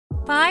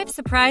5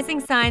 surprising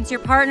signs your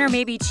partner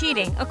may be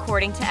cheating,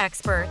 according to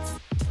experts.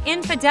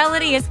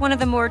 Infidelity is one of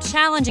the more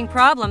challenging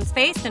problems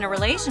faced in a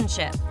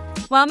relationship.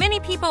 While many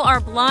people are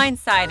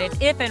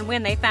blindsided if and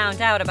when they found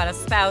out about a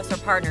spouse or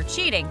partner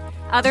cheating,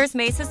 others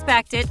may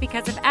suspect it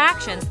because of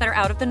actions that are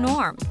out of the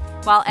norm.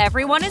 While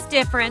everyone is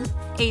different,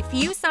 a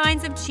few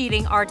signs of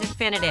cheating are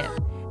definitive.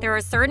 There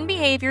are certain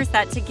behaviors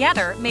that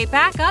together may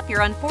back up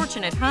your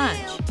unfortunate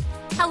hunch.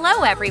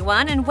 Hello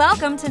everyone, and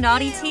welcome to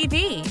Naughty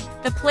TV,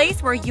 the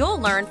place where you'll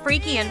learn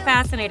freaky and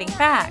fascinating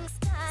facts.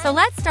 So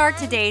let's start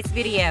today's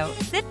video.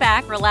 Sit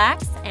back,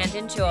 relax, and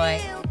enjoy.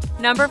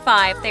 Number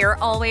 5. They are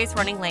always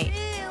running late.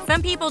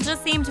 Some people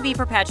just seem to be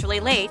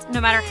perpetually late,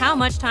 no matter how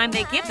much time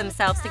they give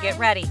themselves to get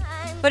ready.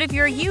 But if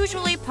your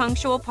usually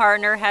punctual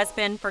partner has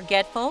been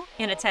forgetful,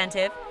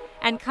 inattentive,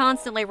 and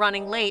constantly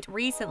running late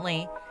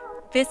recently,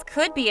 this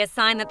could be a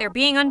sign that they're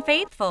being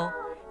unfaithful.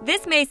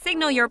 This may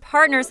signal your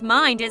partner's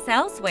mind is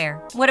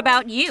elsewhere. What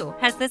about you?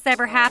 Has this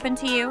ever happened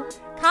to you?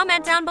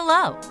 Comment down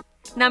below.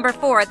 Number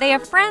 4. They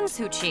have friends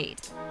who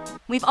cheat.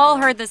 We've all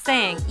heard the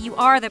saying, you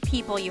are the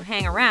people you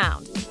hang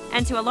around.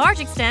 And to a large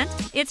extent,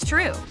 it's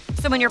true.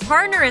 So when your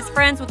partner is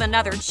friends with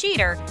another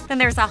cheater, then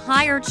there's a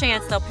higher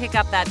chance they'll pick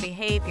up that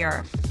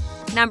behavior.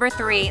 Number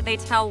 3. They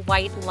tell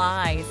white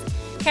lies.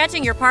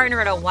 Catching your partner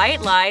at a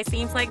white lie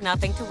seems like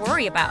nothing to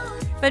worry about.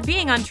 But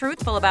being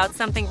untruthful about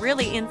something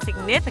really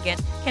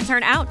insignificant can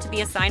turn out to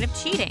be a sign of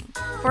cheating.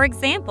 For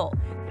example,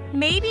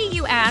 maybe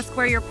you ask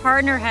where your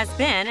partner has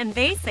been and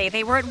they say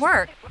they were at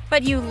work,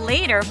 but you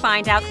later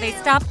find out they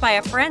stopped by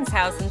a friend's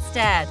house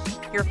instead.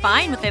 You're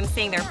fine with them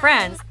seeing their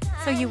friends,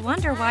 so you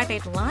wonder why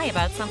they'd lie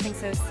about something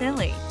so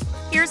silly.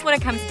 Here's what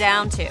it comes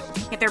down to.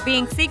 If they're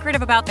being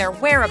secretive about their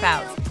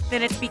whereabouts,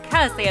 then it's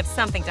because they have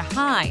something to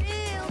hide.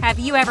 Have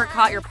you ever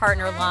caught your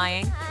partner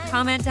lying?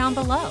 Comment down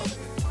below.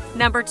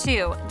 Number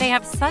 2. They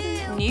have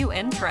sudden new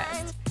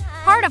interest.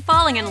 Part of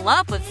falling in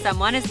love with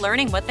someone is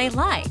learning what they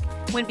like.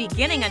 When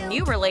beginning a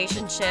new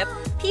relationship,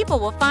 people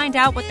will find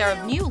out what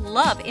their new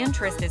love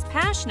interest is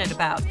passionate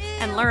about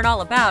and learn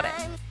all about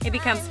it. It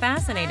becomes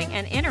fascinating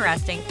and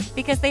interesting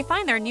because they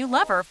find their new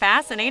lover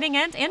fascinating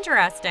and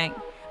interesting.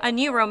 A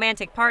new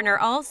romantic partner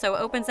also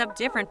opens up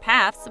different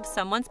paths of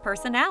someone's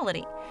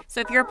personality.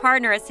 So if your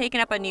partner has taken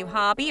up a new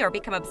hobby or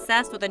become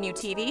obsessed with a new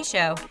TV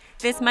show,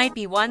 this might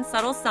be one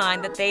subtle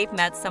sign that they've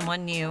met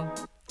someone new.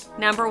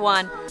 Number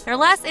 1. They're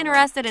less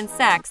interested in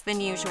sex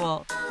than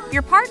usual. If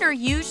your partner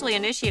usually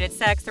initiated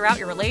sex throughout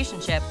your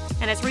relationship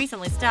and has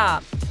recently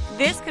stopped,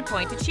 this could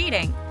point to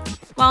cheating.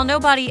 While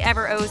nobody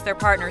ever owes their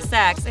partner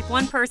sex, if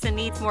one person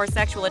needs more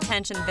sexual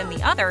attention than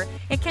the other,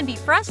 it can be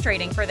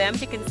frustrating for them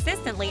to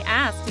consistently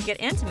ask to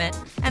get intimate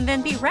and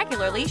then be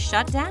regularly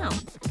shut down.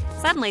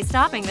 Suddenly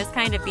stopping this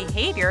kind of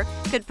behavior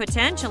could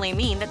potentially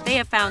mean that they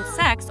have found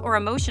sex or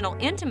emotional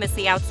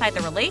intimacy outside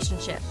the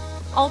relationship.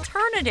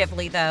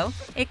 Alternatively, though,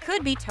 it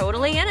could be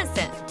totally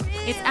innocent.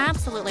 It's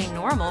absolutely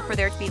normal for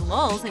there to be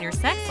lulls in your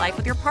sex life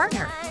with your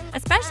partner,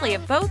 especially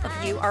if both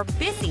of you are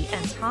busy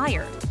and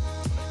tired.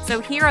 So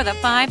here are the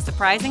 5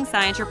 surprising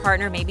signs your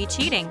partner may be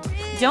cheating.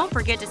 Don't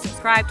forget to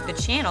subscribe to the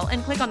channel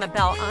and click on the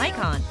bell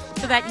icon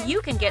so that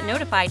you can get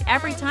notified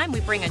every time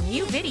we bring a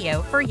new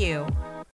video for you.